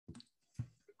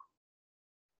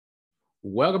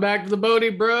Welcome back to the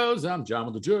Bodhi Bros. I'm John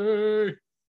with the J.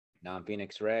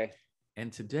 Non-Phoenix Ray.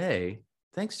 And today,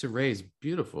 thanks to Ray's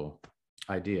beautiful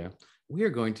idea, we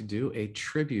are going to do a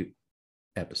tribute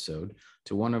episode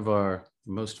to one of our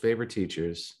most favorite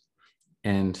teachers.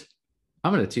 And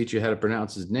I'm going to teach you how to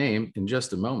pronounce his name in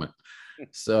just a moment.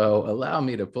 So allow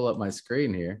me to pull up my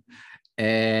screen here.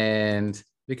 And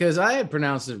because I had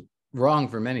pronounced it wrong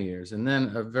for many years, and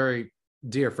then a very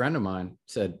dear friend of mine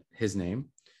said his name.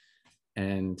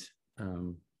 And I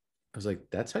was like,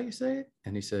 that's how you say it?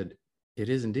 And he said, it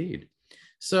is indeed.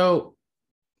 So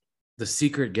the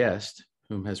secret guest,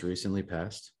 whom has recently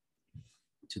passed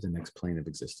to the next plane of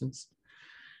existence,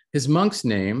 his monk's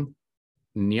name,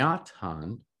 Nhat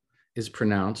Hanh, is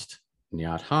pronounced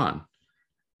Nhat Hanh.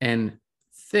 And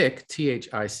Thich,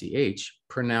 Thich,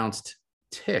 pronounced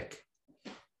Tick,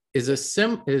 is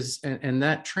and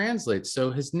that translates.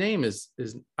 So his name is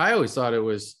I always thought it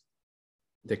was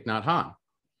Thich Nhat Hanh,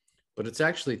 but it's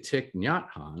actually Thich Nhat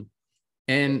Hanh.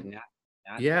 And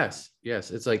yes,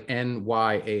 it's like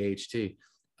Nyaht,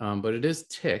 but it is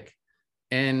Tick,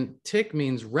 and Tick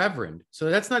means reverend.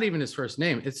 So that's not even his first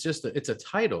name. It's just it's a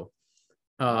title.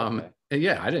 Okay.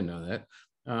 Yeah, I didn't know that.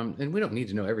 And we don't need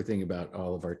to know everything about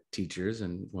all of our teachers.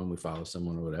 And when we follow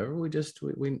someone or whatever,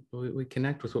 we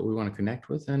connect with what we want to connect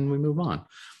with, and we move on.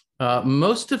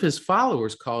 Most of his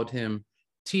followers called him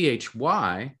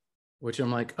Thy, which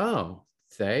I'm like, oh,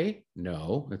 Thay?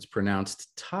 No, it's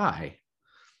pronounced Thai,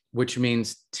 which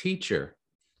means teacher.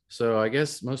 So I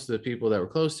guess most of the people that were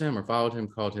close to him or followed him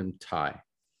called him Thai.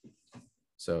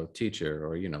 So teacher,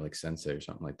 or like sensei or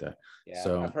something like that. Yeah,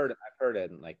 so I've heard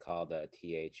it like called a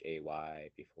Thay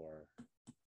before.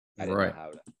 I didn't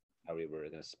know how we were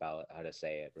gonna spell it, how to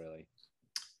say it really.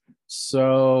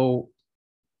 So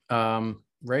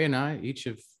Ray and I each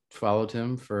have followed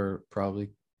him for probably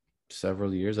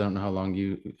several years. I don't know how long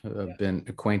you have been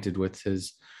acquainted with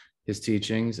his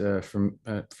teachings.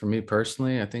 For me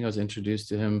personally, I think I was introduced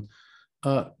to him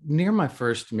near my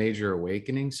first major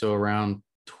awakening. So around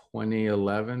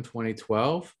 2011,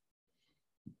 2012,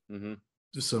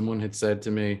 someone had said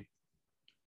to me,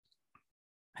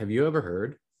 have you ever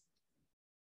heard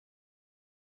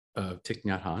of Thich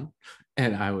Nhat Hanh?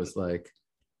 And I was like,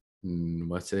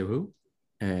 what, say who?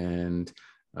 And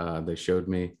they showed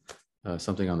me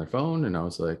something on their phone, and I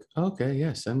was like, okay,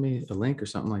 yeah, send me a link or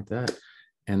something like that.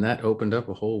 And that opened up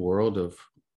a whole world of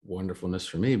wonderfulness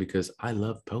for me, because I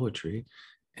love poetry,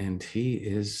 and he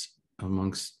is,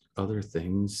 amongst other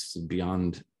things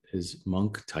beyond his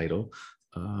monk title,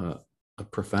 a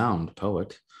profound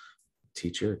poet,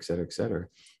 teacher, et cetera, et cetera.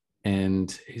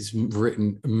 And he's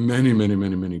written many, many,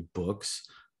 many, many books.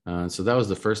 So that was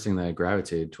the first thing that I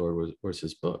gravitated toward was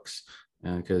his books,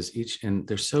 because and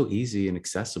they're so easy and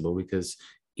accessible, because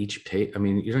each page, I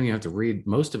mean, you don't even have to read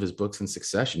most of his books in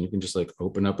succession. You can just like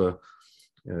open up the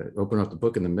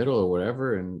book in the middle or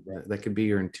whatever, and that could be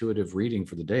your intuitive reading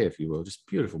for the day, if you will. Just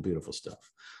beautiful, beautiful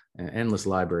stuff. An endless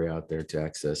library out there to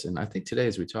access. And I think today,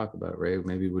 as we talk about it, Ray,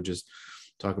 maybe we'll just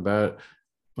talk about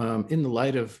in the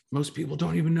light of most people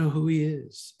don't even know who he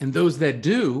is, and those that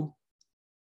do,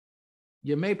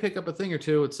 you may pick up a thing or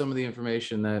two with some of the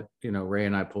information that Ray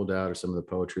and I pulled out, or some of the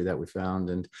poetry that we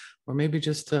found, and or maybe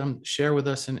just share with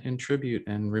us in tribute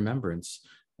and remembrance.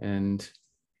 And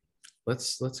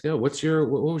let's go. What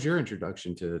was your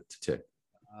introduction to Thich?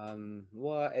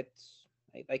 Well, it's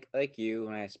like you,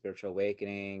 when I had spiritual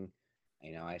awakening,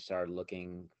 I started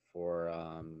looking for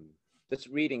just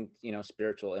reading,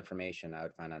 spiritual information I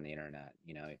would find on the internet.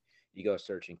 You go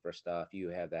searching for stuff, you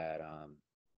have that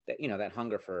that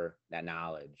hunger for that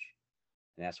knowledge,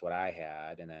 and that's what I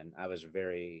had. And then I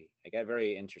got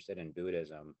very interested in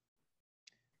Buddhism.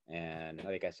 And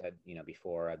like I said,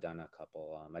 before, I've done a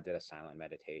couple, I did a silent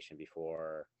meditation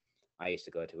before. I used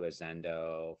to go to a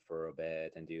Zendo for a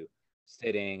bit and do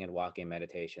sitting and walking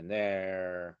meditation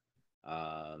there.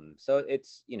 So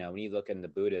it's, when you look into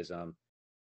Buddhism,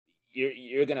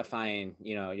 you're gonna find,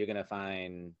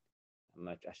 I'm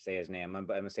not, I say his name, I'm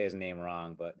gonna say his name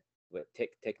wrong, but with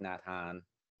Thich Nhat Hanh.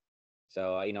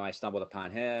 So I stumbled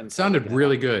upon him. It sounded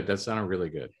really good. That sounded really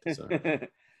good. So.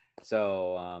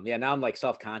 So yeah, now I'm like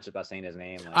self-conscious about saying his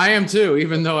name. Like, I am too,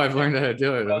 even though I've learned how to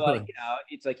do it. So, like,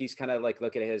 it's like he's kind of like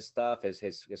looking at his stuff,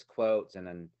 his quotes, and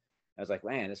then I was like,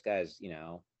 man, this guy's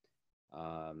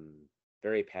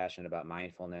very passionate about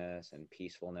mindfulness and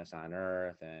peacefulness on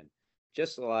earth, and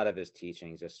just a lot of his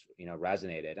teachings just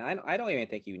resonated. And I don't even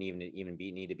think you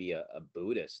need to be a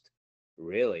Buddhist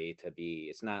really to be.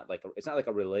 It's not like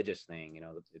a religious thing.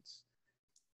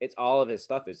 It's all of his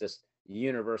stuff is just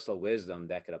universal wisdom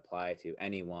that could apply to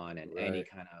anyone and any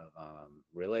kind of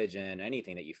religion,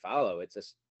 anything that you follow. It's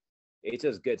just it's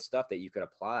just good stuff that you could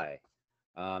apply.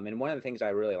 And one of the things I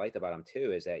really liked about him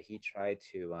too is that he tried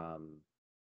to,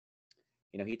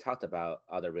 he talked about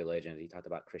other religions. He talked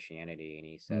about Christianity, and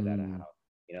he said that Mm, how,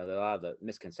 a lot of the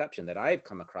misconception that I've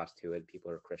come across to with people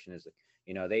who are Christian is,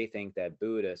 they think that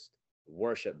Buddhists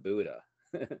worship Buddha.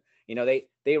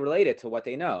 They relate it to what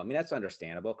they know. I mean, that's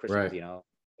understandable. Christians, right,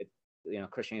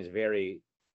 it, Christianity is very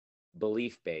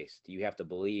belief based. You have to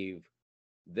believe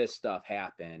this stuff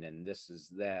happened and this is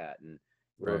that, and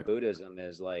where right, Buddhism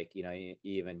is like,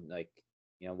 even like,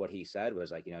 what he said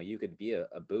was like, you could be a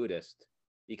Buddhist,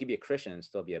 you could be a Christian and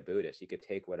still be a Buddhist. You could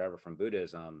take whatever from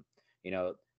Buddhism. you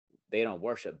know they don't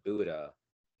worship Buddha.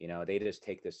 They just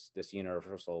take this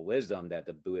universal wisdom that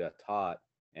the Buddha taught,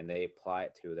 and they apply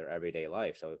it to their everyday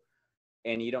life. So,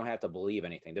 and you don't have to believe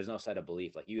anything. There's no set of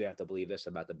belief like you have to believe this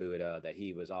about the Buddha, that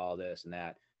he was all this and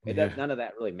that. yeah, None of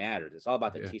that really matters. It's all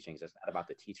about the yeah, teachings. It's not about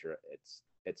the teacher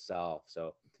itself.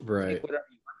 So take right. whatever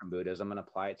you want from Buddhism and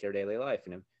apply it to your daily life.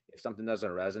 And if something doesn't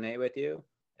resonate with you,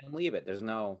 then leave it. There's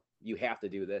no you have to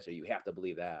do this or you have to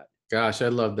believe that. Gosh, I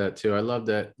love that too. I love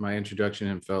that my introduction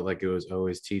to him felt like it was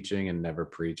always teaching and never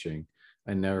preaching.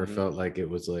 I never Hmm. felt like it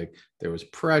was like there was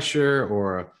pressure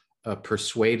or a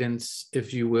persuadance,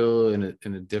 if you will, in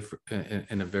a different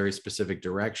in a very specific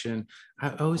direction.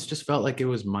 I always just felt like it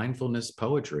was mindfulness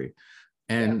poetry,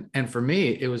 Yeah. and for me,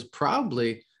 it was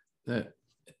probably the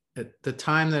at the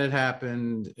time that it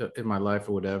happened in my life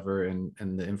or whatever, and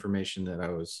the information that I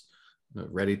was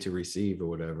ready to receive or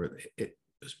whatever. It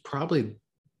was probably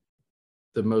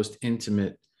the most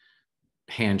intimate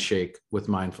handshake with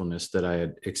mindfulness that I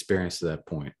had experienced at that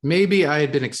point. Maybe I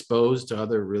had been exposed to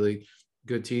other really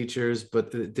good teachers,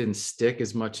 but it didn't stick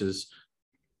as much as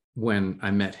when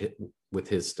I met with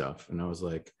his stuff. And I was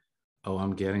like, oh,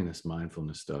 I'm getting this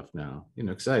mindfulness stuff now,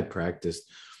 because I had practiced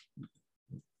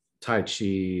Tai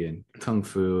Chi and Kung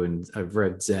Fu, and I've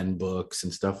read Zen books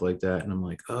and stuff like that. And I'm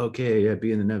like, oh, okay, yeah,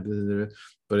 be in the net.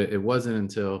 But it wasn't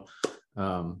until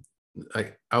um,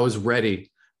 I was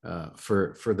ready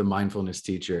for the mindfulness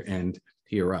teacher, and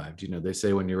he arrived. They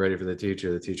say when you're ready for the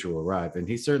teacher will arrive, and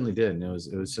he certainly did. And it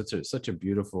was such a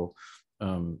beautiful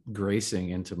gracing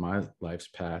into my life's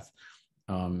path,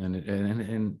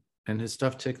 and his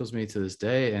stuff tickles me to this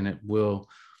day, and it will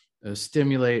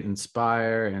stimulate,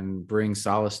 inspire, and bring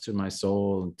solace to my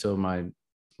soul until my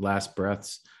last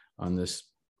breaths on this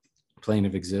plane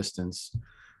of existence.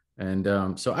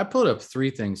 And so I pulled up three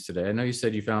things today. I know you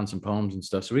said you found some poems and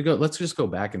stuff. So let's just go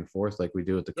back and forth like we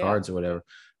do with the Yeah. cards or whatever.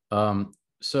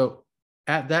 So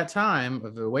at that time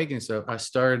of awakening stuff, I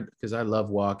started because I love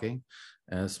walking.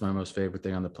 And it's my most favorite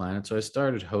thing on the planet. So I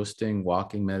started hosting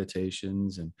walking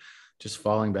meditations and just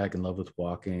falling back in love with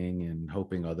walking and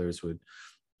hoping others would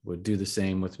do the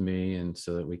same with me, and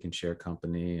so that we can share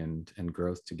company and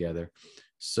growth together.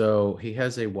 So he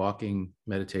has a walking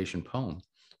meditation poem,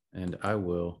 and I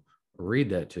will read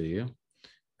that to you.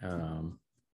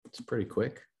 It's pretty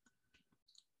quick.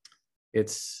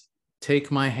 It's, take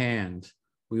my hand,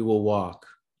 we will walk.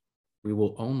 We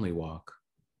will only walk.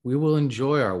 We will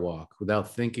enjoy our walk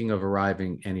without thinking of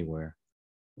arriving anywhere.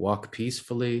 Walk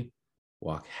peacefully,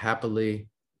 walk happily.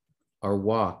 Our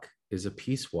walk is a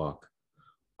peace walk.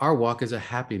 Our walk is a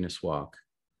happiness walk.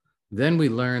 Then we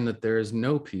learn that there is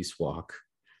no peace walk,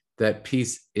 that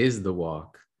peace is the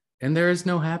walk, and there is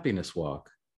no happiness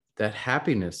walk, that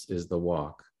happiness is the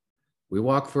walk. We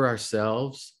walk for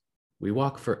ourselves, we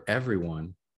walk for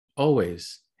everyone,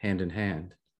 always hand in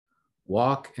hand.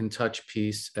 Walk and touch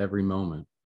peace every moment.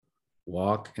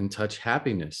 Walk and touch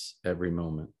happiness every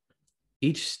moment.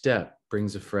 Each step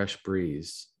brings a fresh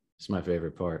breeze. It's my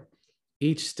favorite part.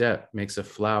 Each step makes a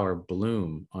flower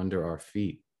bloom under our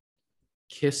feet.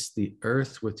 Kiss the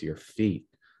earth with your feet.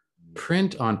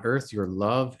 Print on earth your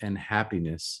love and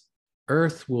happiness.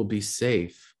 Earth will be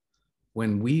safe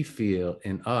when we feel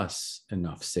in us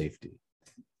enough safety.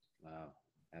 Wow,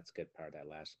 that's a good part. That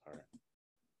last part.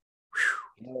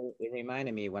 It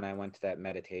reminded me when I went to that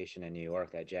meditation in New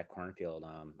York, that Jack Cornfield.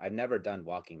 I've never done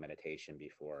walking meditation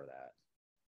before that.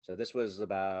 So this was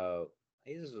about,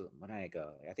 this is when did I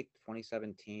go? I think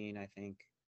 2017, I think.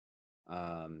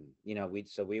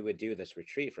 We would do this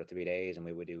retreat for 3 days, and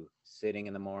we would do sitting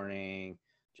in the morning.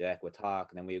 Jack would talk,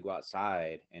 and then we would go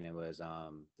outside, and it was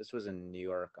this was in New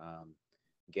York,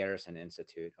 Garrison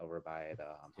Institute over by the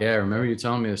Yeah, I remember hospital. you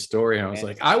telling me the story, and I was And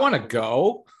like, I want to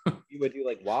go. we would do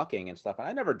like walking and stuff.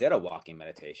 I never did a walking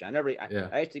meditation. Yeah.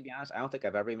 I actually, to be honest, I don't think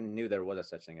I've ever even knew there was a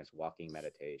such thing as walking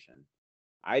meditation.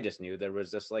 I just knew there was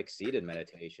this like seated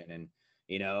meditation, and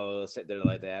sit there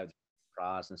like they have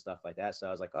cross and stuff like that. So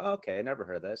I was like, oh, okay, I never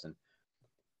heard this.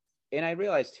 And I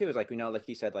realized too, is like, like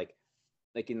he said, like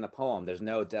like in the poem, there's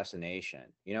no destination.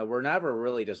 You know, we're never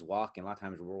really just walking. A lot of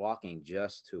times we're walking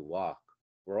just to walk.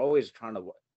 We're always trying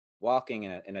to walking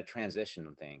in a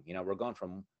transition thing. You know, we're going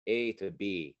from A to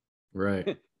B. Right.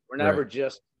 We're Right. never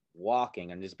just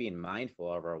walking and just being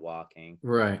mindful of our walking.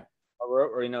 Right.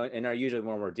 Or you know, and our usually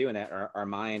when we're doing that, our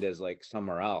mind is like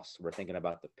somewhere else. We're thinking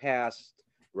about the past.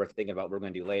 We're thinking about what we're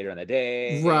going to do later in the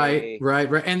Right, day. right,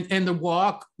 right. And the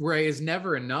walk, Ray, is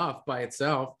never enough by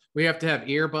itself. We have to have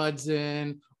earbuds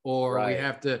in, or we Right.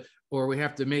 have to, or we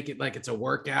have to make it like it's a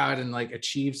workout and like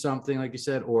achieve something, like you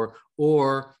said, or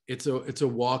it's a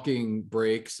walking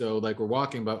break. So like we're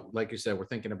walking, but like you said, we're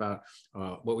thinking about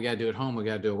what we got to do at home. We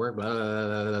got to do at work. Blah,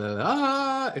 blah, blah, blah,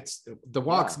 blah. It's the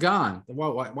walk's Yeah. gone.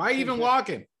 Why even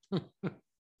walking?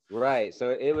 Right.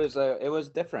 So it was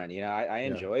different. You know, I Yeah.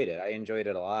 enjoyed it. I enjoyed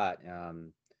it a lot.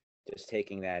 Just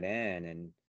taking that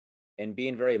in and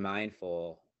being very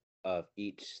mindful of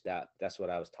each step. That's what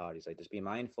I was taught. He's like, just be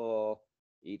mindful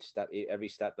each step, every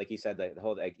step. Like he said, like the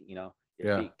whole, like, you know, your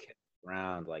Yeah. feet kick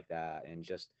around like that, and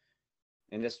just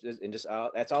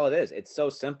that's all it is. It's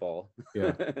so simple.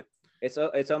 Yeah.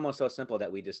 It's almost so simple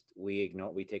that we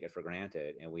ignore, we take it for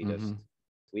granted, and Mm-hmm.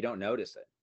 we don't notice it.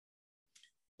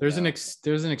 You There's know.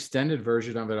 there's an extended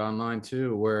version of it online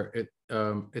too, where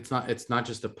it's not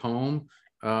just a poem.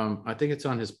 I think it's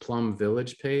on his Plum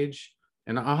Village page,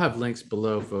 and I'll have links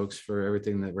below, folks, for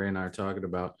everything that Ray and I are talking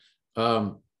about.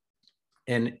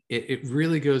 And it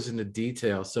really goes into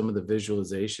detail some of the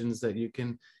visualizations that you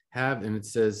can have, and it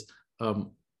says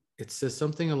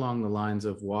something along the lines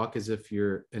of walk as if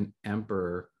you're an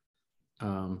emperor,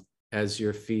 as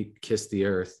your feet kiss the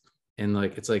earth, and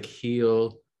like it's like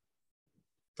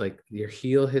your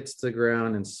heel hits the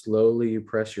ground and slowly you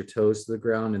press your toes to the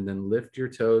ground and then lift your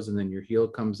toes and then your heel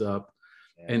comes up.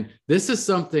 Yeah. And this is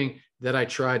something that I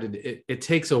tried to, it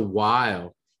takes a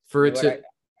while for You it know what? to,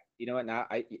 You know what?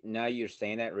 Now you're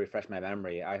saying that, refresh my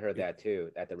memory. I heard that too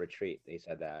at the retreat. They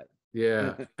said that.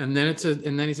 yeah. And then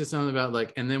and then he said something about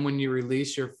like, and then when you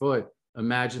release your foot,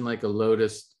 imagine like a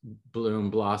lotus bloom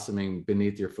blossoming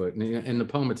beneath your foot. And in the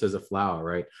poem, it says a flower,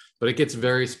 right? But it gets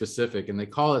very specific and they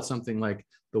call it something like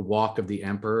the walk of the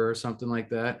emperor or something like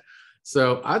that.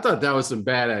 So I thought that was some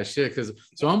badass shit.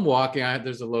 So I'm walking,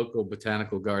 there's a local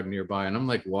botanical garden nearby and I'm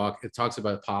like it talks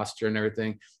about posture and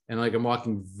everything. And like, I'm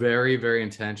walking very, very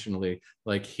intentionally,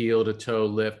 like heel to toe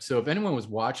lift. So if anyone was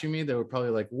watching me, they were probably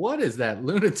like, what is that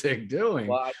lunatic doing?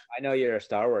 Well, I know you're a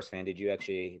Star Wars fan. Did you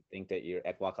actually think that you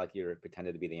walk like you were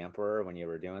pretended to be the Emperor when you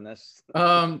were doing this?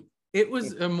 It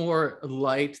was a more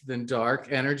light than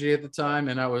dark energy at the time,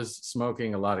 and I was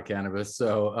smoking a lot of cannabis.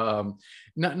 So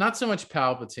not so much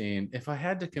Palpatine. If I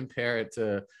had to compare it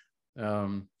to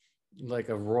like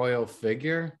a royal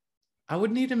figure, I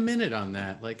would need a minute on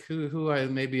that. Like who I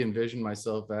maybe envision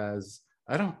myself as.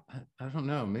 I don't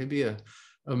know. Maybe a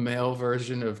male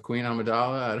version of Queen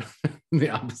Amidala. The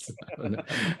opposite.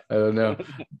 I don't know.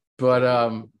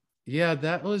 But yeah,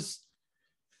 that was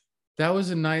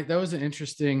an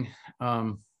interesting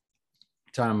time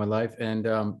in my life. And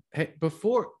hey,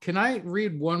 can I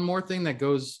read one more thing that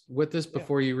goes with this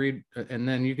before you read, and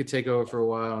then you could take over for a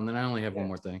while, and then I only have one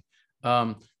more thing.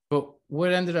 But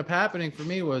what ended up happening for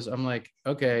me was I'm like,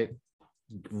 okay,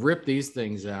 rip these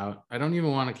things out. I don't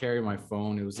even want to carry my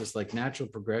phone. It was just like natural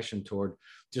progression toward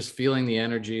just feeling the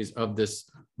energies of this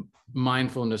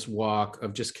mindfulness walk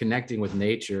of just connecting with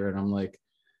nature. And I'm like,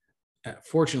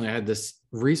 fortunately I had this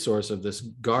resource of this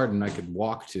garden I could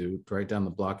walk to right down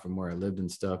the block from where I lived and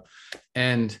stuff.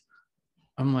 And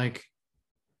I'm like,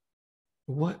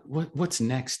 what's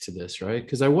next to this, right?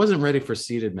 Because I wasn't ready for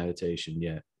seated meditation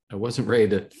yet. I wasn't ready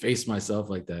to face myself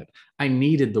like that. I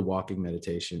needed the walking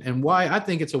meditation. And why I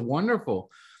think it's a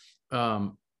wonderful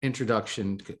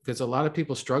introduction, because a lot of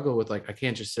people struggle with like, I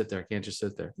can't just sit there. I can't just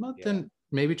sit there. Well, then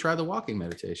maybe try the walking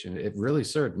meditation. It really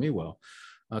served me well,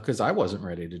 because I wasn't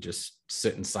ready to just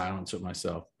sit in silence with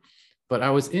myself. But I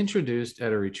was introduced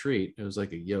at a retreat. It was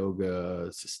like a yoga,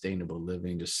 sustainable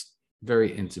living, just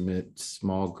very intimate,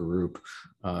 small group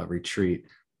retreat,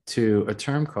 to a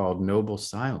term called noble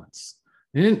silence.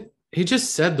 And he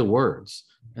just said the words.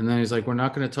 And then he's like, we're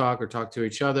not going to talk or talk to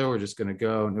each other. We're just going to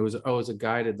go. And it was a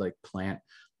guided like plant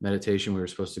meditation. We were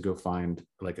supposed to go find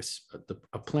like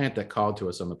a plant that called to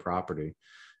us on the property,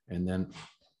 and then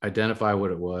identify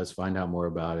what it was, find out more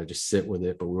about it, just sit with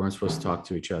it. But we weren't supposed to talk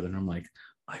to each other. And I'm like,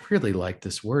 I really like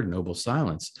this word, noble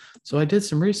silence. So I did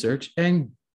some research,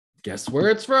 and guess where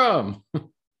it's from?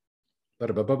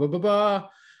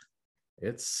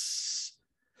 It's,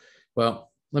 well,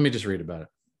 let me just read about it.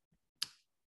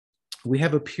 We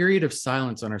have a period of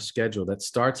silence on our schedule that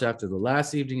starts after the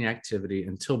last evening activity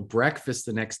until breakfast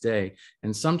the next day,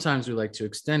 and sometimes we like to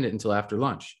extend it until after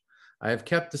lunch. I have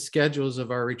kept the schedules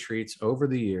of our retreats over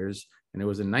the years, and it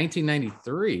was in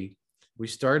 1993 we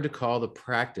started to call the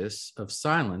practice of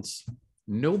silence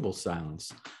noble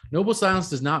silence. Noble silence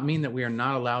does not mean that we are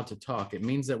not allowed to talk. It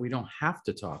means that we don't have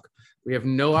to talk. We have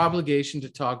no obligation to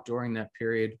talk during that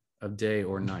period of day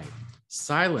or night.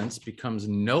 Silence becomes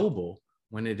noble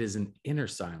when it is an inner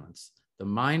silence. The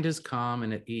mind is calm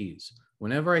and at ease.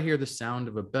 Whenever I hear the sound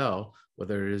of a bell,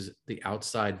 whether it is the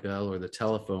outside bell or the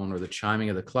telephone or the chiming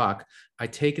of the clock, I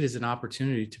take it as an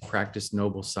opportunity to practice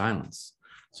noble silence.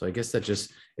 So I guess that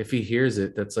just, if he hears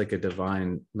it, that's like a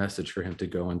divine message for him to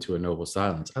go into a noble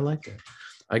silence. I like that.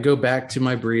 I go back to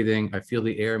my breathing. I feel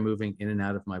the air moving in and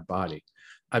out of my body.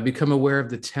 I become aware of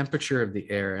the temperature of the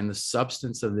air and the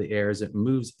substance of the air as it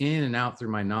moves in and out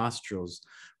through my nostrils.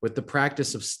 With the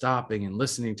practice of stopping and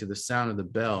listening to the sound of the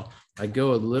bell, I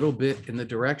go a little bit in the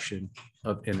direction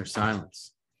of inner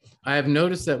silence. I have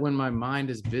noticed that when my mind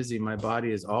is busy, my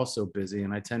body is also busy,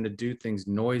 and I tend to do things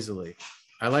noisily.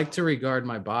 I like to regard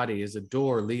my body as a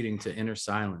door leading to inner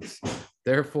silence.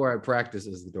 Therefore, I practice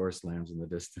as the door slams in the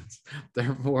distance.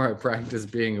 Therefore, I practice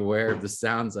being aware of the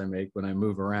sounds I make when I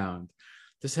move around.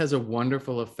 This has a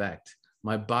wonderful effect.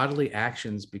 My bodily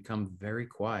actions become very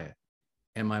quiet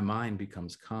and my mind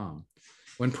becomes calm.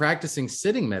 When practicing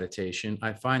sitting meditation,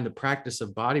 I find the practice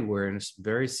of body awareness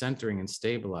very centering and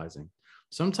stabilizing.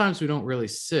 Sometimes we don't really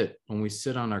sit when we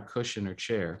sit on our cushion or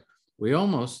chair. We are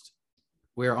almost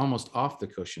off the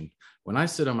cushion. When I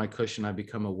sit on my cushion, I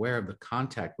become aware of the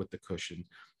contact with the cushion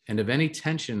and of any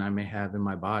tension I may have in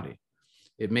my body.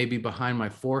 It may be behind my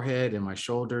forehead and my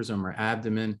shoulders or my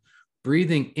abdomen.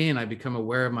 Breathing in, I become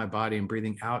aware of my body, and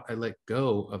breathing out, I let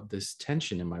go of this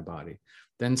tension in my body.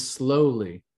 Then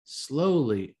slowly,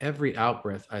 every out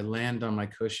breath, I land on my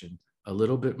cushion a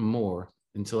little bit more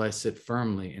until I sit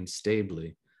firmly and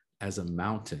stably as a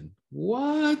mountain.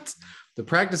 What? The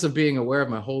practice of being aware of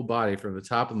my whole body from the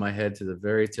top of my head to the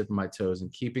very tip of my toes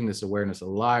and keeping this awareness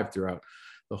alive throughout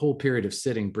the whole period of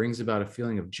sitting brings about a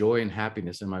feeling of joy and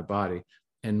happiness in my body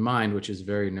and mind, which is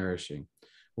very nourishing.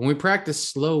 When we practice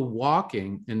slow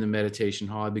walking in the meditation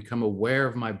hall, I become aware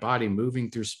of my body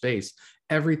moving through space.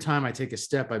 Every time I take a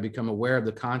step, I become aware of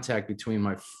the contact between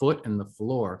my foot and the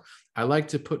floor. I like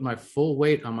to put my full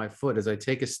weight on my foot as I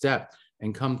take a step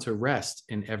and come to rest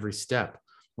in every step.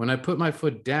 When I put my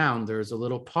foot down, there is a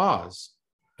little pause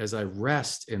as I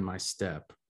rest in my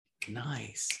step.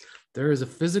 Nice. There is a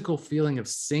physical feeling of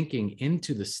sinking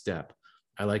into the step.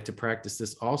 I like to practice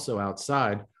this also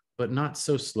outside, but not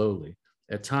so slowly.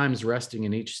 At times, resting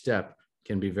in each step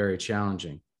can be very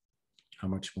challenging. How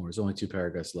much more? There's only 2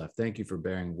 paragraphs left. Thank you for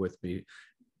bearing with me,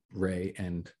 Ray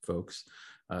and folks.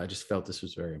 I just felt this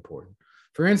was very important.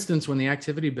 For instance, when the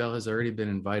activity bell has already been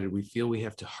invited, we feel we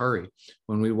have to hurry.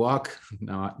 When we walk,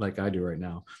 not like I do right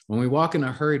now, when we walk in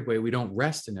a hurried way, we don't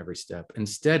rest in every step.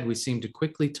 Instead, we seem to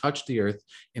quickly touch the earth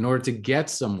in order to get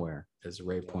somewhere, as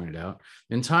Ray pointed out.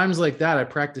 In times like that, I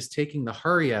practice taking the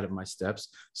hurry out of my steps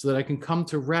so that I can come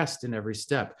to rest in every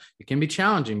step. It can be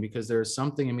challenging because there is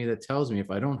something in me that tells me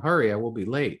if I don't hurry, I will be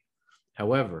late.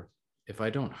 However, if I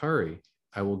don't hurry,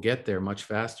 I will get there much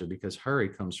faster because hurry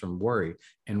comes from worry,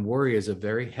 and worry is a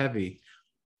very heavy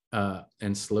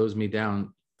and slows me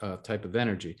down type of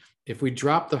energy. If we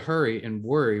drop the hurry and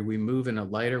worry, we move in a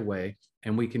lighter way,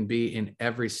 and we can be in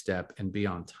every step and be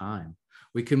on time.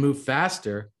 We can move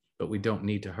faster, but we don't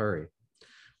need to hurry.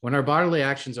 When our bodily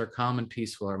actions are calm and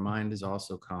peaceful, our mind is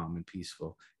also calm and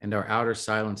peaceful, and our outer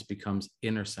silence becomes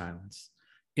inner silence.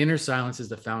 Inner silence is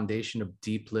the foundation of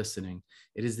deep listening.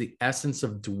 It is the essence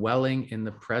of dwelling in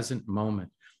the present moment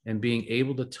and being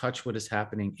able to touch what is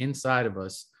happening inside of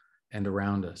us and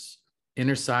around us.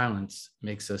 Inner silence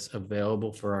makes us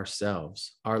available for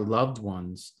ourselves, our loved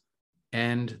ones,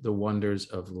 and the wonders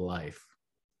of life.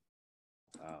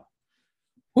 Wow.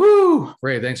 Woo!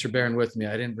 Ray, thanks for bearing with me.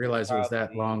 I didn't realize it was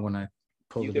that long when I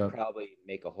pulled it up. You could probably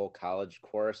make a whole college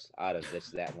course out of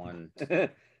that one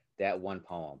that one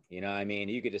poem. You know what I mean?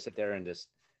 You could just sit there and just,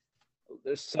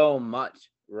 there's so much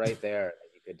right there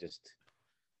that you could just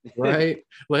right,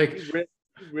 like you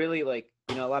really like,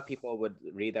 you know, a lot of people would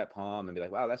read that poem and be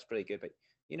like, wow, that's pretty good. But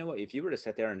you know what, if you were to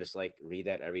sit there and just like read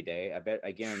that every day,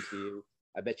 I guarantee you,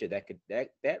 I bet you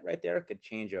that right there could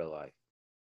change your life.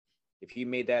 If you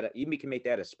made that, you can make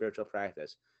that a spiritual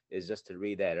practice, is just to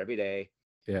read that every day.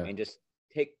 Yeah. And just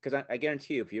take, because I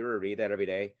guarantee you, if you were to read that every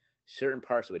day, certain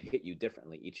parts would hit you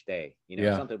differently each day. You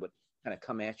know, something would kind of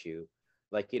come at you,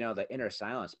 like, you know, the inner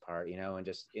silence part, you know, and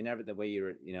just in every the way you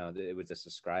were, you know, it was just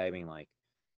describing like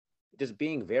just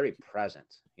being very present,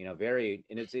 very,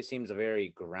 and it seems very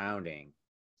grounding.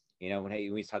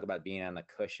 When we talk about being on the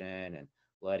cushion and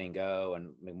letting go,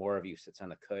 and more of you sits on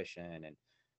the cushion and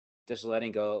just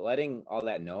letting go, letting all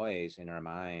that noise in our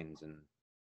minds, and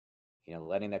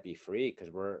letting that be free,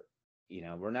 because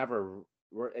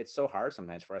it's so hard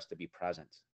sometimes for us to be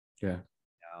present. Yeah.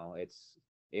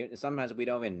 Sometimes we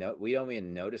don't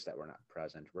even notice that we're not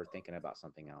present. We're thinking about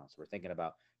something else. We're thinking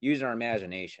about using our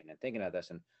imagination and thinking of this.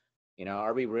 And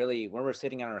are we really, when we're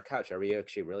sitting on our couch, are we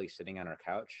actually really sitting on our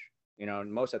couch?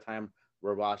 Most of the time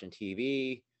we're watching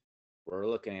TV, we're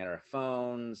looking at our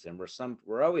phones, and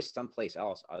we're always someplace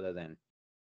else other than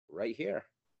right here.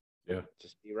 Yeah.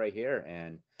 Just be right here,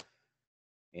 and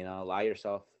allow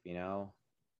yourself,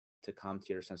 to come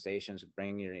to your sensations,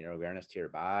 bring your awareness to your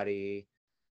body,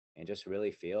 and just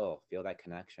really feel that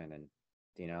connection. And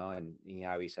and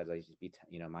how he said, like, just be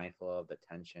mindful of the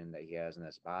tension that he has in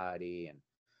his body. And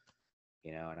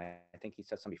and I think he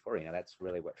said something before, that's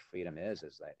really what freedom is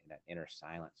that inner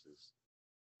silence is.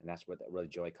 And that's where that really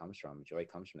joy comes from. Joy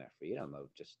comes from that freedom of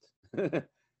just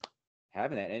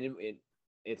having that. And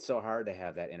it's so hard to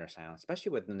have that inner silence,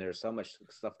 especially when there's so much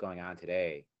stuff going on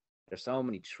today. There's so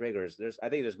many triggers. I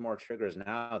think there's more triggers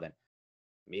now than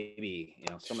maybe,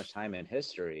 so much time in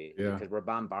history. Yeah. Because we're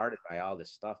bombarded by all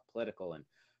this stuff, political and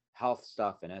health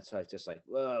stuff. And that's why it's just like,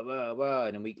 whoa, whoa, whoa.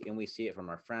 And we see it from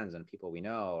our friends and people we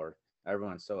know, or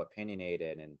everyone's so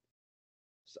opinionated, and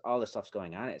all this stuff's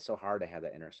going on. It's so hard to have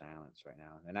that inner silence right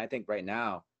now. And I think right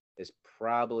now is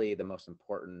probably the most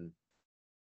important,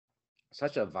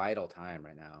 such a vital time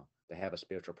right now to have a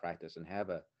spiritual practice and have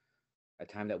a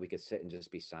time that we could sit and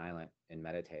just be silent and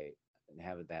meditate and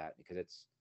have that, because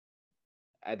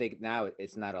I think now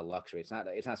it's not a luxury. It's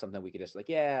not something we could just like,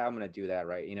 yeah, I'm going to do that.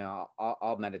 Right.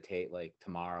 I'll meditate like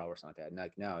tomorrow or something like that.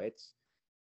 Like, no,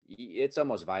 it's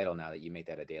almost vital now that you make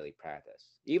that a daily practice,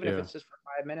 even if it's just for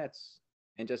 5 minutes,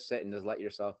 and just sit and just let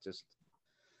yourself just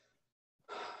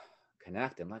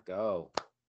connect and let go,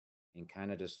 and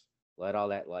kind of just let all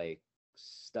that like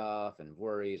stuff and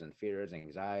worries and fears and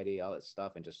anxiety, all that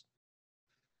stuff, and just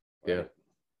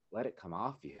let it come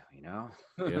off you, Yeah,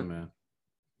 man.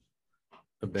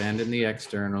 Abandon the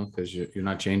external, because you're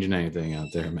not changing anything out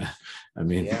there, man. I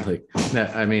mean,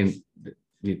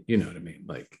 you know what I mean?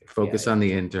 Like, focus on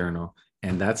the internal,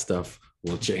 and that stuff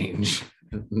will change.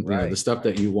 The stuff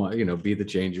that you want, be the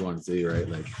change you want to see, right?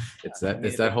 Like, it's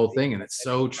that whole thing, and it's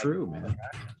so true, man.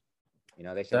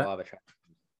 They say law of attraction.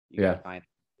 You gotta find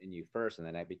it in you first, and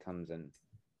then that becomes a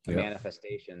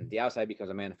manifestation. The outside becomes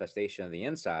a manifestation of the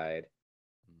inside.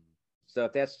 So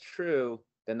if that's true,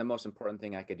 then the most important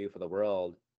thing I could do for the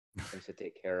world is to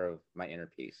take care of my inner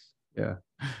peace. Yeah.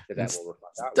 That will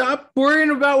reflect out. Stop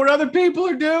worrying about what other people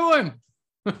are doing.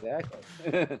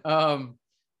 Exactly.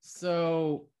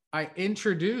 So I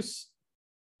introduce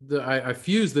I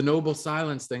fuse the noble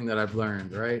silence thing that I've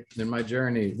learned, right, in my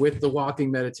journey with the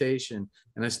walking meditation,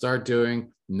 and I start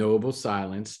doing noble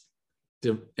silence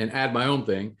and add my own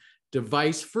thing,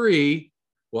 device-free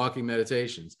walking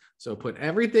meditations. So put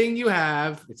everything you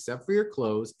have except for your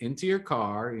clothes into your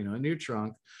car, into your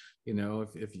trunk.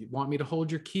 If you want me to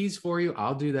hold your keys for you,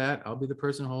 I'll do that. I'll be the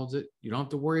person who holds it. You don't have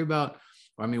to worry about,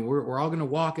 we're all going to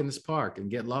walk in this park and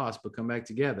get lost, but come back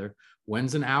together.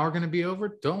 When's an hour going to be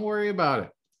over? Don't worry about it.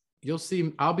 You'll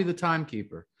see, I'll be the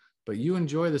timekeeper, but you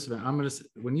enjoy this event.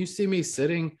 When you see me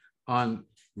sitting on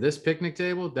this picnic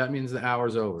table, that means the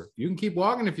hour's over. You can keep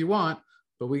walking if you want,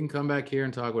 but we can come back here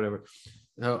and talk, whatever.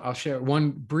 So I'll share one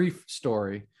brief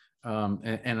story,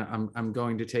 and I'm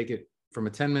going to take it from a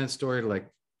 10-minute story to like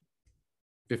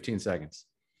 15 seconds.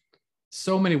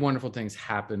 So many wonderful things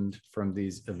happened from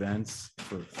these events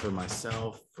for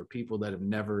myself, for people that have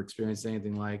never experienced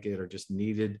anything like it, or just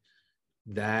needed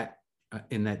that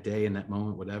in that day, in that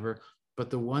moment, whatever. But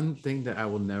the one thing that I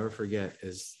will never forget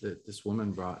is that this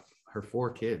woman brought her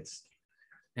 4 kids,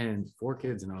 and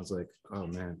I was like, oh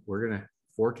man,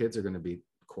 4 kids are going to be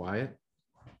quiet.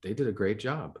 They did a great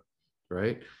job,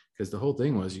 right? Because the whole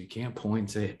thing was, you can't point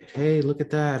and say, hey, look at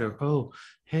that, or, oh,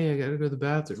 hey, I got to go to the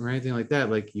bathroom, or anything like that.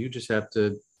 Like, you just have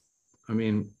to,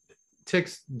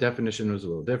 Thich's definition was a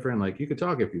little different. Like, you could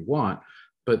talk if you want,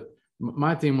 but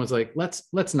my theme was like, let's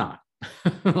not,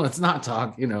 let's not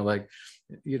talk,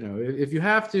 if you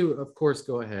have to, of course,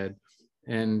 go ahead.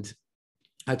 And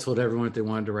I told everyone if they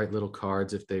wanted to write little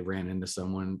cards, if they ran into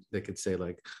someone, they could say,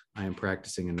 like, I am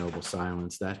practicing a noble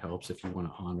silence. That helps if you want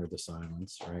to honor the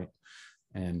silence, right?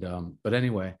 And but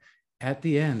anyway, at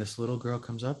the end, this little girl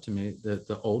comes up to me,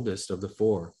 the oldest of the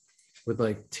 4, with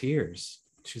like tears.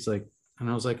 She's like, and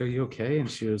I was like, are you okay? And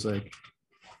she was like,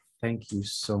 thank you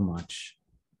so much.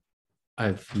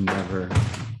 I've never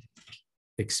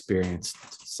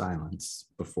experienced silence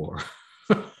before.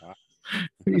 Wow.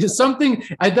 Something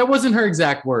that wasn't her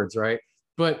exact words, right?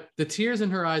 But the tears in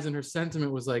her eyes and her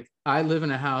sentiment was like, I live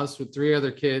in a house with 3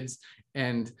 other kids,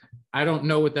 and I don't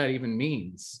know what that even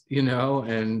means,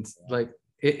 and like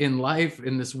in life,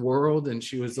 in this world. And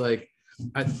she was like,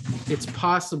 it's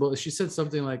possible. She said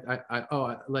something like,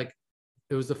 like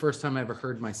it was the first time I ever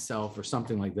heard myself or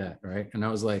something like that, right? And I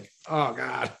was like, oh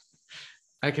God,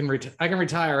 I can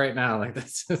retire right now. Like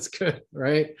that's good,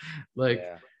 right? Like,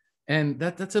 Yeah. and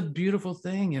that's a beautiful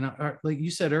thing. And like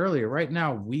you said earlier, right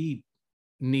now we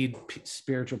need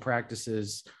spiritual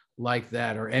practices like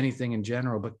that, or anything in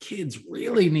general, but kids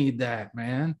really need that,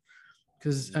 man.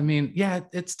 Because I mean, yeah,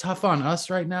 it's tough on us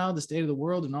right now, the state of the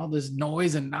world and all this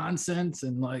noise and nonsense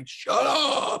and like, shut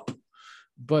up.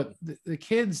 But the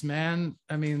kids, man,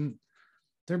 I mean,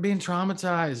 they're being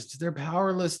traumatized. They're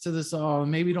powerless to this all,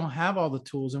 and maybe don't have all the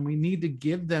tools. And we need to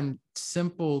give them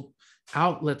simple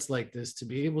outlets like this to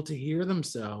be able to hear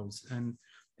themselves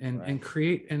and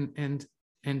create and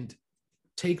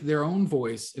take their own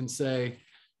voice and say,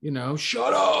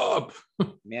 shut up.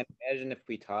 Man, imagine if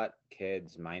we taught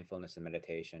kids mindfulness and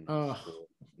meditation in school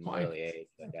from an early age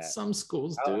like that. Some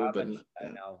schools How do, but much, I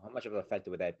don't know, how much of an effect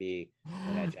would that be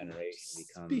when that generation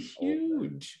becomes be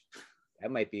huge. Older?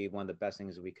 That might be one of the best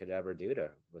things we could ever do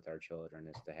with our children,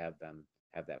 is to have them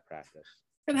have that practice.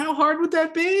 And how hard would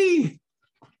that be?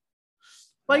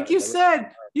 Like you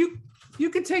said, you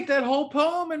could take that whole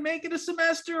poem and make it a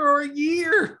semester or a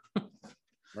year.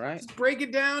 Right. Just break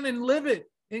it down and live it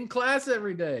in class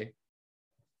every day.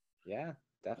 Yeah,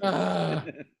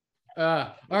 definitely.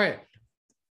 All right.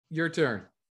 Your turn.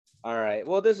 All right.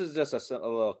 Well, this is just a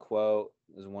little quote.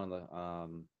 This is one of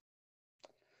the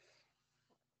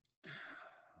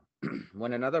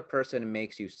when another person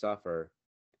makes you suffer,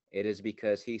 it is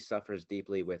because he suffers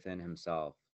deeply within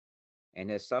himself, and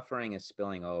his suffering is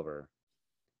spilling over.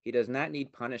 He does not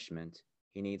need punishment,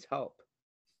 he needs help.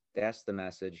 That's the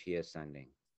message he is sending.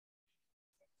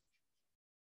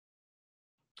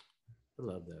 I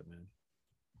love that, man.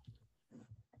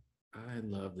 I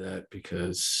love that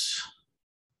because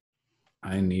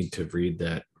I need to read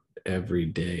that every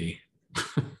day.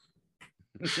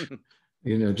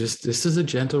 Just this is a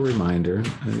gentle reminder.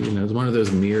 It's one of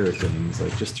those mirror things,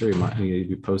 like just to remind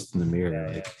you post in the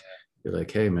mirror. You're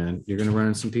like, hey, man, you're going to run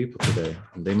into some people today.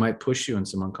 And they might push you in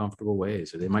some uncomfortable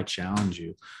ways, or they might challenge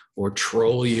you or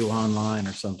troll you online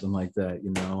or something like that,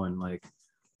 and like,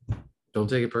 don't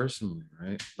take it personally,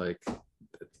 right? Like,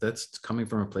 that's coming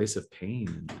from a place of pain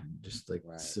and just like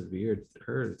severe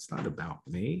hurt. It's not about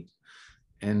me.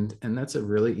 And that's a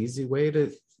really easy way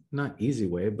to, not easy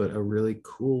way, but a really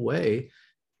cool way,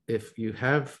 if you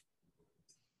have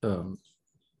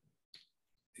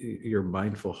your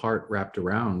mindful heart wrapped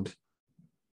around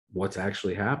what's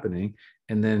actually happening,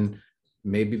 and then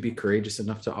maybe be courageous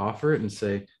enough to offer it and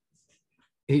say,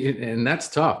 and that's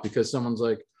tough because someone's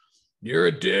like, you're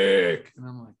a dick. And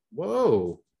I'm like,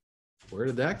 whoa, where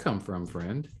did that come from,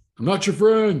 friend? I'm not your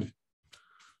friend,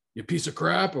 you piece of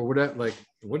crap, or whatever. Like,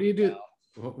 what do you do?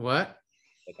 What?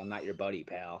 Like, I'm not your buddy,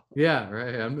 pal. Yeah,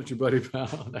 right. I'm not your buddy,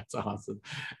 pal. That's awesome.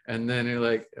 And then you're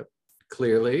like,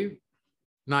 clearly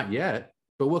not yet,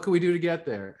 but what can we do to get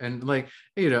there? And like,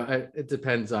 it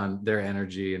depends on their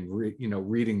energy and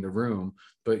reading the room.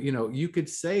 But you could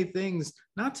say things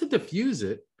not to diffuse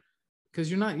it, because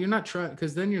you're not trying,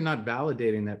 because then you're not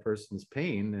validating that person's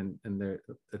pain and their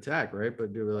attack, right?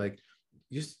 But you're like,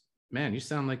 you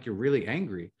sound like you're really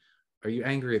angry. Are you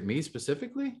angry at me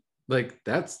specifically? Like,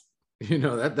 that's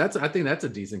that's I think that's a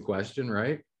decent question,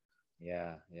 right?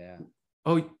 Yeah.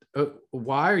 Oh,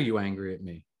 why are you angry at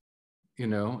me?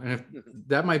 And if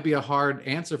that might be a hard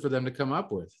answer for them to come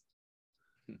up with.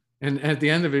 And at the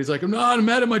end of it, he's like, I'm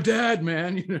mad at my dad,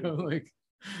 man. Like,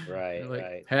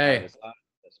 right. Hey, there's a lot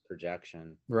of this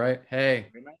projection. Right. Hey.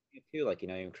 It reminds me too, like,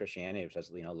 in Christianity, it says,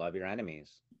 love your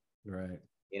enemies. Right.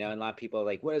 And a lot of people are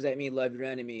like, what does that mean? Love your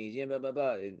enemies. Yeah, blah, blah,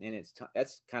 blah. And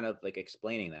that's kind of like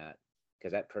explaining that,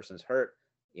 because that person's hurt.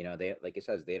 They, like it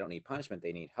says, they don't need punishment.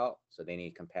 They need help. So they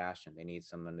need compassion. They need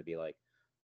someone to be like,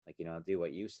 do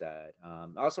what you said.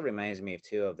 Also reminds me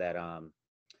of that.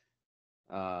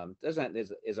 There's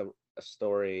a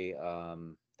story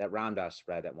that Ram Dass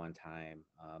read at one time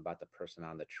about the person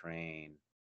on the train,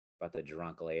 about the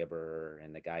drunk laborer,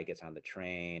 and the guy gets on the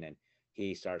train and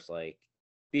he starts like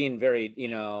being very,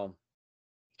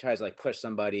 tries to like push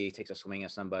somebody, takes a swing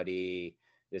at somebody.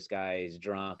 This guy's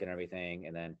drunk and everything,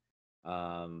 and then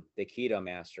the keto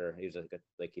master, he was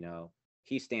like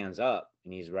he stands up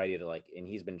and he's ready to and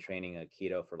he's been training a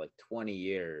keto for like 20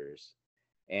 years,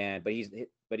 And but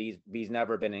he's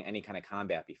never been in any kind of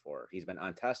combat before. He's been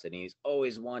untested, and he's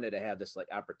always wanted to have this like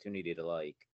opportunity to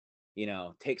like,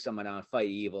 take someone on, fight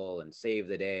evil, and save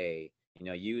the day.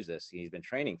 Use this. He's been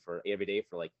training for every day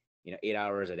for like 8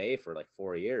 hours a day for like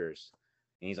 4 years,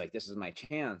 and he's like, this is my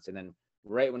chance. And then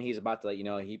right when he's about to, like,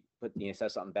 he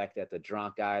says something back at the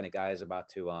drunk guy, and the guy is about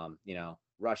to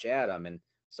rush at him, and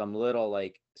some little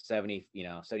like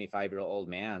 75-year-old old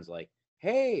man's like,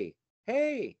 hey,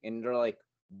 and they're like,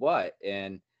 what?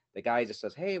 And the guy just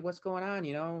says, hey, what's going on?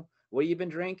 What have you been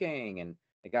drinking? And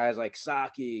the guy's like,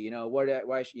 sake,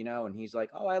 why, and he's like,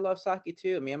 oh, I love sake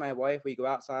too. Me and my wife, we go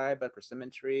outside by the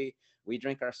persimmon tree. We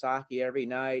drink our sake every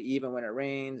night, even when it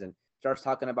rains, and starts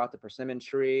talking about the persimmon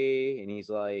tree. And he's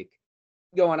like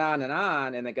going on and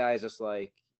on. And the guy's just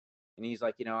like, and he's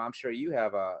like, I'm sure you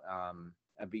have a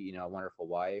wonderful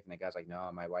wife. And the guy's like,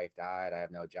 no, my wife died. I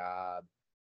have no job.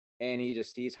 And he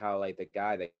just sees how like the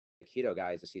keto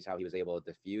guy just sees how he was able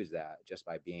to diffuse that just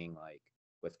by being like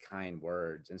with kind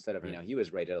words instead of, Right. he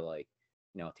was ready to like,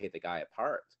 take the guy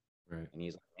apart. Right. And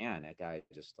he's like, man, that guy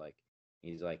just like,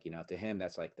 he's like, to him,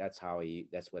 that's like, that's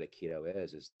what a keto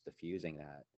is diffusing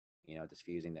that,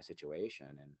 diffusing that situation.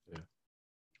 And,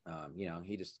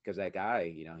 he just, cause that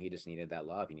guy, he just needed that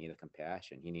love. He needed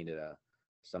compassion. He needed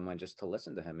someone just to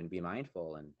listen to him and be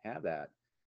mindful and have that,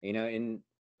 and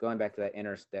going back to that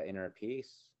inner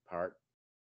peace part.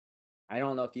 I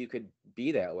don't know if you could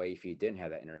be that way if you didn't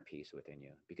have that inner peace within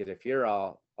you. Because if you're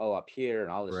all up here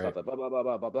and all this Right. stuff, blah, blah, blah,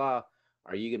 blah, blah, blah,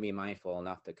 are you going to be mindful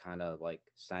enough to kind of like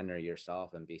center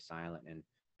yourself and be silent and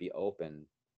be open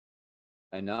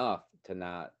enough to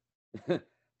not,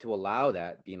 to allow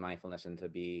that be mindfulness and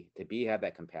have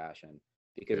that compassion?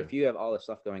 Because Yeah. if you have all this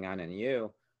stuff going on in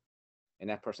you and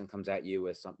that person comes at you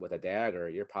with a dagger,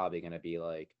 you're probably going to be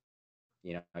like,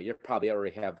 you're probably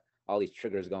already have all these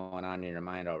triggers going on in your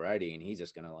mind already, and he's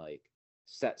just gonna like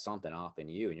set something off in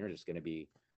you, and you're just gonna be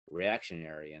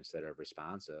reactionary instead of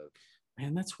responsive.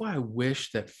 Man, that's why I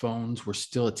wish that phones were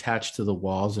still attached to the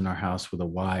walls in our house with a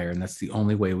wire. And that's the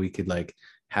only way we could like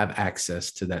have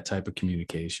access to that type of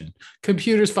communication.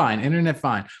 Computers, fine, internet,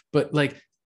 fine. But like,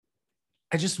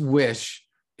 I just wish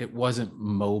it wasn't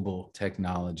mobile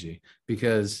technology,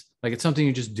 because like it's something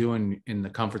you just do in the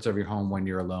comforts of your home when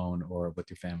you're alone or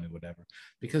with your family, whatever.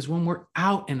 Because when we're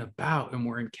out and about and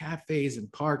we're in cafes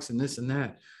and parks and this and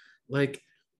that, like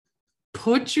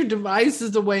put your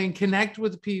devices away and connect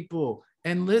with people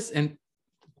and listen and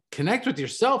connect with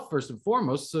yourself first and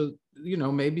foremost. So,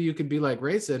 maybe you could be like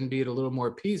Ray said and be at a little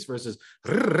more peace versus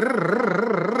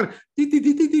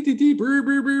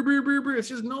it's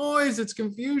just noise, it's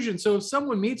confusion. So if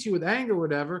someone meets you with anger or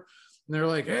whatever, and they're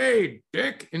like, hey,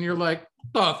 dick, and you're like,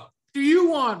 what the do you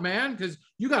want, man? Because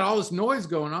you got all this noise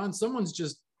going on. Someone's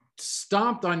just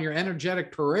stomped on your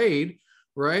energetic parade,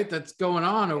 right? That's going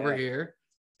on over here.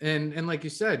 And like you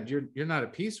said, you're not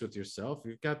at peace with yourself.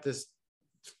 You've got this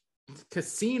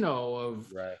casino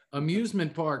of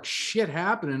amusement park shit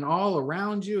happening all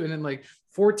around you, and then like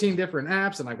 14 different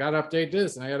apps, and I got to update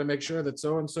this, and I got to make sure that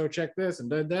so and so checked this and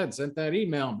did that and sent that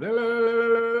email. Blah, blah,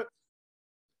 blah, blah.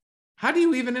 How do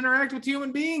you even interact with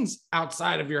human beings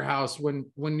outside of your house when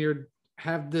you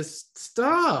have this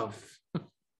stuff?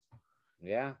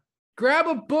 Yeah. Grab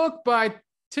a book by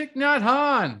Thich Nhat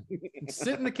Hanh and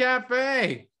sit in the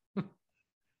cafe.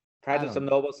 Practice some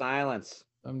noble silence.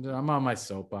 I'm on my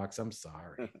soapbox. I'm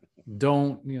sorry.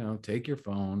 Don't, take your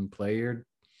phone, play your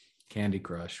Candy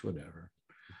Crush, whatever.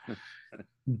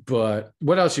 But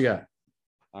what else you got?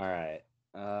 All right.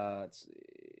 Let's see.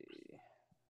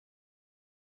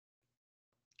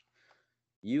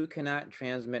 You cannot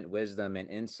transmit wisdom and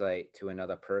insight to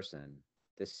another person.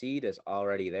 The seed is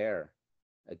already there.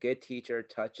 A good teacher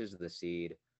touches the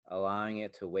seed, allowing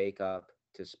it to wake up,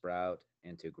 to sprout,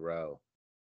 and to grow.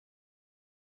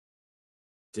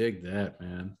 Dig that,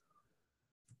 man.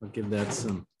 I'll give that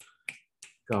some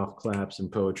golf claps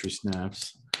and poetry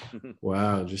snaps.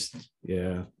 Wow,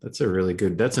 that's a really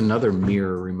good, that's another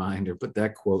mirror reminder. Put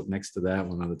that quote next to that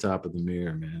one on the top of the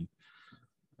mirror, man.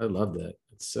 I love that.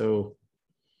 It's so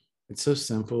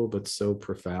simple, but so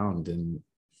profound in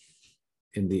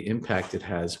the impact it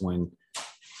has when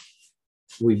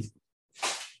we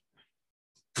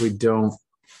don't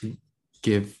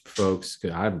give folks,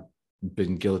 I've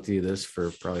been guilty of this for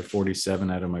probably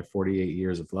 47 out of my 48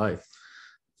 years of life.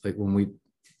 Like when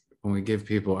we give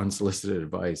people unsolicited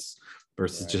advice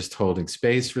versus just holding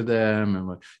space for them and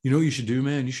like, what you should do,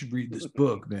 man? You should read this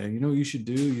book, man. What you should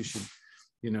do? You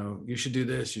should do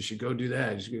this. You should go do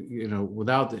that.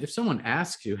 If someone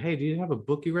asks you, hey, do you have a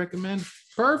book you recommend?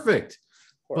 Perfect.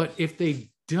 But if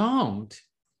they don't,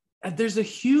 there's a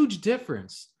huge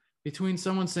difference between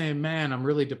someone saying, man, I'm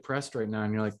really depressed right now,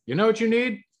 and you're like, you know what you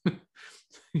need?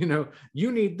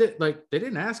 You need that. Like, they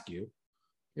didn't ask you,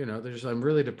 they're just, I'm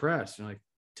really depressed. You're like,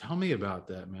 tell me about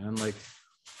that, man. Like,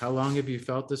 how long have you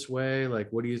felt this way? Like,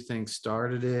 what do you think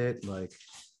started it? Like,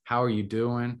 how are you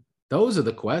doing? Those are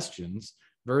the questions.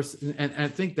 And I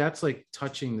think that's like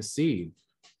touching the seed.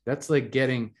 That's like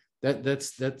getting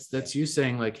that's you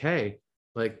saying like, hey,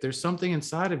 like there's something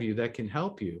inside of you that can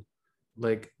help you.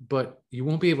 Like, but you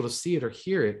won't be able to see it or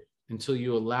hear it until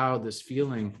you allow this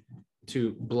feeling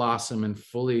to blossom and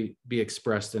fully be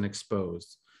expressed and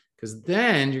exposed. Because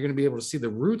then you're going to be able to see the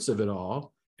roots of it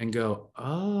all and go,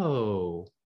 oh,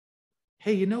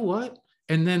 hey, you know what?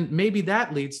 And then maybe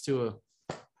that leads to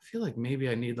I feel like maybe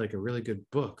I need like a really good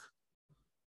book.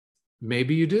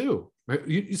 Maybe you do. Right?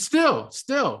 You still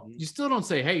don't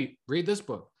say, hey, read this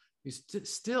book. You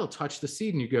still touch the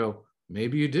seed and you go,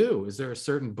 maybe you do. Is there a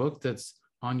certain book that's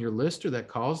on your list or that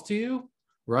calls to you?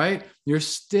 Right? You're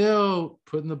still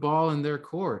putting the ball in their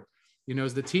court.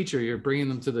 As the teacher, you're bringing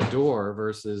them to the door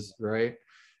versus, right,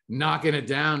 knocking it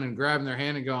down and grabbing their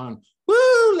hand and going,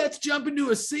 woo, let's jump into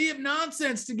a sea of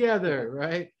nonsense together,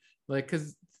 right? Like,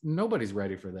 because nobody's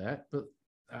ready for that. But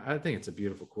I think it's a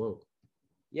beautiful quote.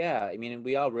 Yeah, I mean,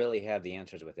 we all really have the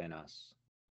answers within us.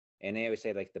 And they always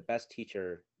say, like, the best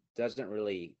teacher doesn't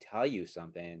really tell you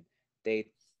something. They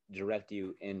direct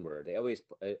you inward.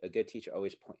 A good teacher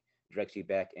always directs you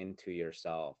back into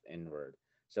yourself, inward.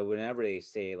 So whenever they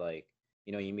say, like,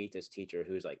 you meet this teacher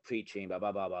who's like preaching, blah,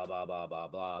 blah, blah, blah, blah, blah, blah,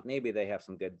 blah. Maybe they have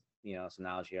some good, some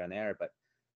knowledge here and there. But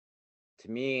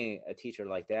to me, a teacher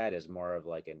like that is more of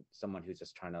like someone who's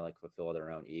just trying to like fulfill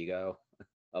their own ego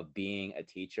of being a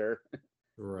teacher.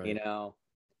 Right.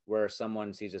 Where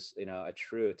someone sees just,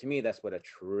 to me, that's what a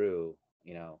true,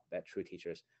 that true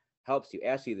teacher helps you,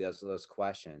 ask you those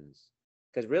questions.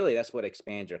 Because really that's what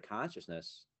expands your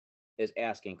consciousness, is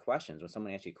asking questions. When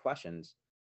someone asks you questions,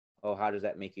 oh, how does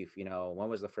that make you, when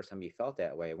was the first time you felt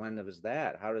that way? When was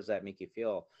that? How does that make you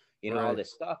feel? All Right.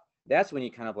 this stuff. That's when you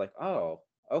kind of like, oh,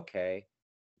 okay.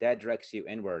 That directs you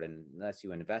inward and lets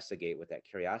you investigate with that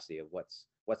curiosity of what's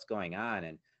going on.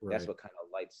 And that's Right. what kind of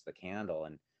lights the candle.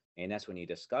 And that's when you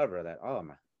discover that, oh,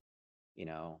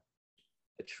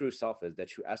 the true self is the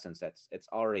true essence. It's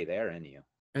already there in you.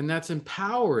 And that's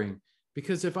empowering,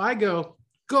 because if I go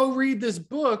read this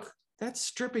book, that's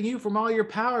stripping you from all your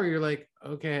power. You're like,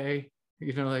 okay,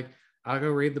 like, I'll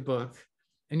go read the book,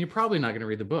 and you're probably not going to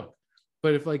read the book.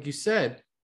 But if, like you said,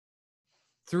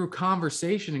 through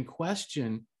conversation and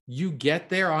question, you get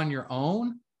there on your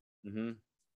own,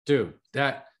 dude,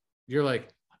 that you're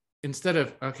like, instead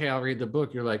of, okay, I'll read the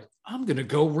book, you're like, I'm going to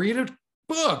go read a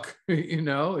book.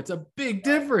 It's a big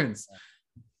difference.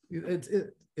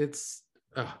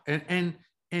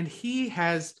 And he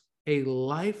has a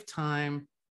lifetime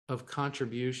of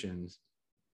contributions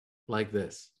like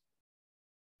this,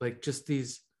 like just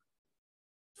these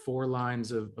 4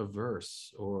 lines of a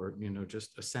verse, or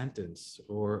just a sentence,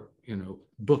 or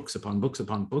books upon books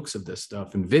upon books of this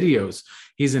stuff, and videos.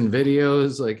 He's in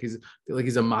videos, like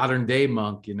he's a modern day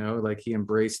monk, like he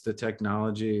embraced the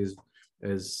technology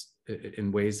as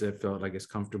in ways that felt, I guess,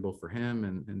 comfortable for him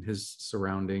and his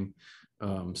surrounding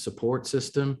support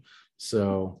system.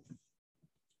 So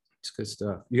it's good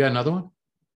stuff. You got another one?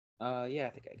 Yeah, I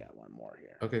think I got one more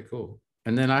here. Okay, cool.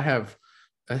 And then I have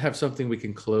something we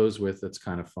can close with that's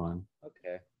kind of fun.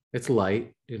 Okay. It's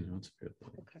light, it's good.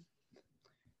 Okay.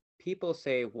 People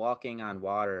say walking on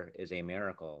water is a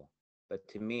miracle, but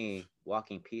to me,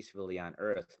 walking peacefully on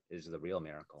earth is the real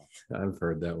miracle. I've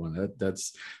heard that one.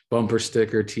 That's bumper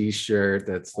sticker, T-shirt.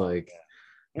 That's like,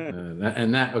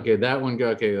 and that, okay, that one go,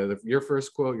 okay, your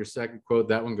first quote, your second quote,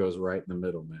 that one goes right in the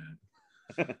middle, man.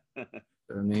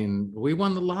 I mean, we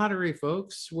won the lottery,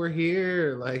 folks. We're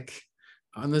here, like,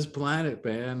 on this planet,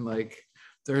 man. Like,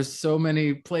 there's so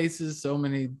many places, so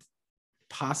many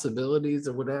possibilities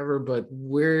or whatever, but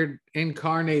we're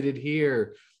incarnated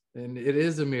here, and it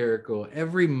is a miracle.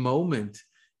 Every moment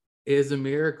is a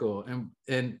miracle,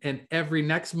 and every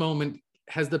next moment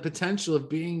has the potential of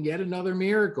being yet another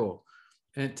miracle,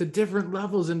 and to different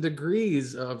levels and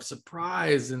degrees of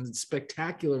surprise and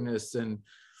spectacularness and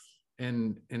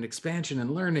expansion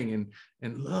and learning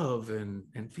and love and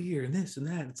fear and this and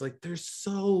that. It's like there's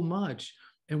so much.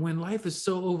 And when life is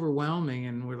so overwhelming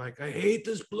and we're like, I hate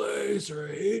this place, or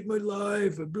I hate my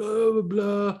life, and blah blah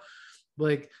blah,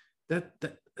 like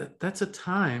that's a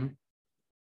time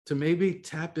to maybe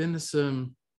tap into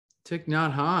some Thich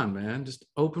Nhat Hanh, man. Just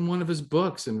open one of his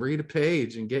books and read a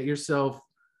page and get yourself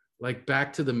like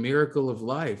back to the miracle of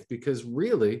life, because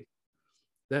really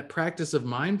that practice of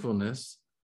mindfulness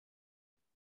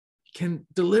can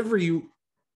deliver you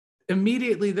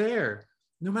immediately there,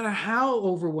 no matter how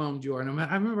overwhelmed you are. No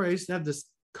matter, I remember I used to have this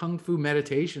Kung Fu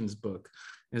Meditations book.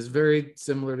 It's very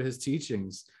similar to his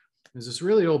teachings. There's this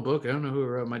really old book. I don't know who it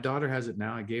wrote. My daughter has it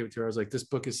now. I gave it to her. I was like, this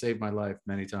book has saved my life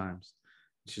many times.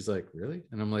 She's like, really?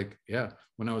 And I'm like, yeah.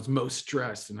 When I was most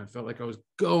stressed and I felt like I was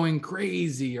going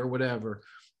crazy or whatever,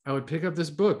 I would pick up this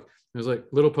book. It was like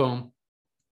little poem.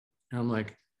 And I'm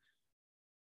like,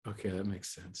 okay, that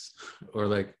makes sense. Or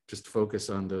like just focus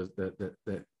on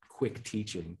that quick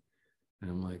teaching. And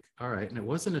I'm like, all right. And it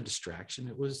wasn't a distraction.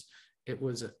 It was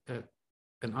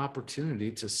an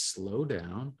opportunity to slow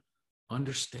down,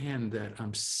 understand that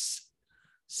I'm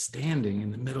standing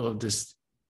in the middle of this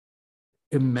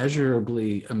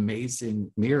immeasurably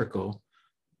amazing miracle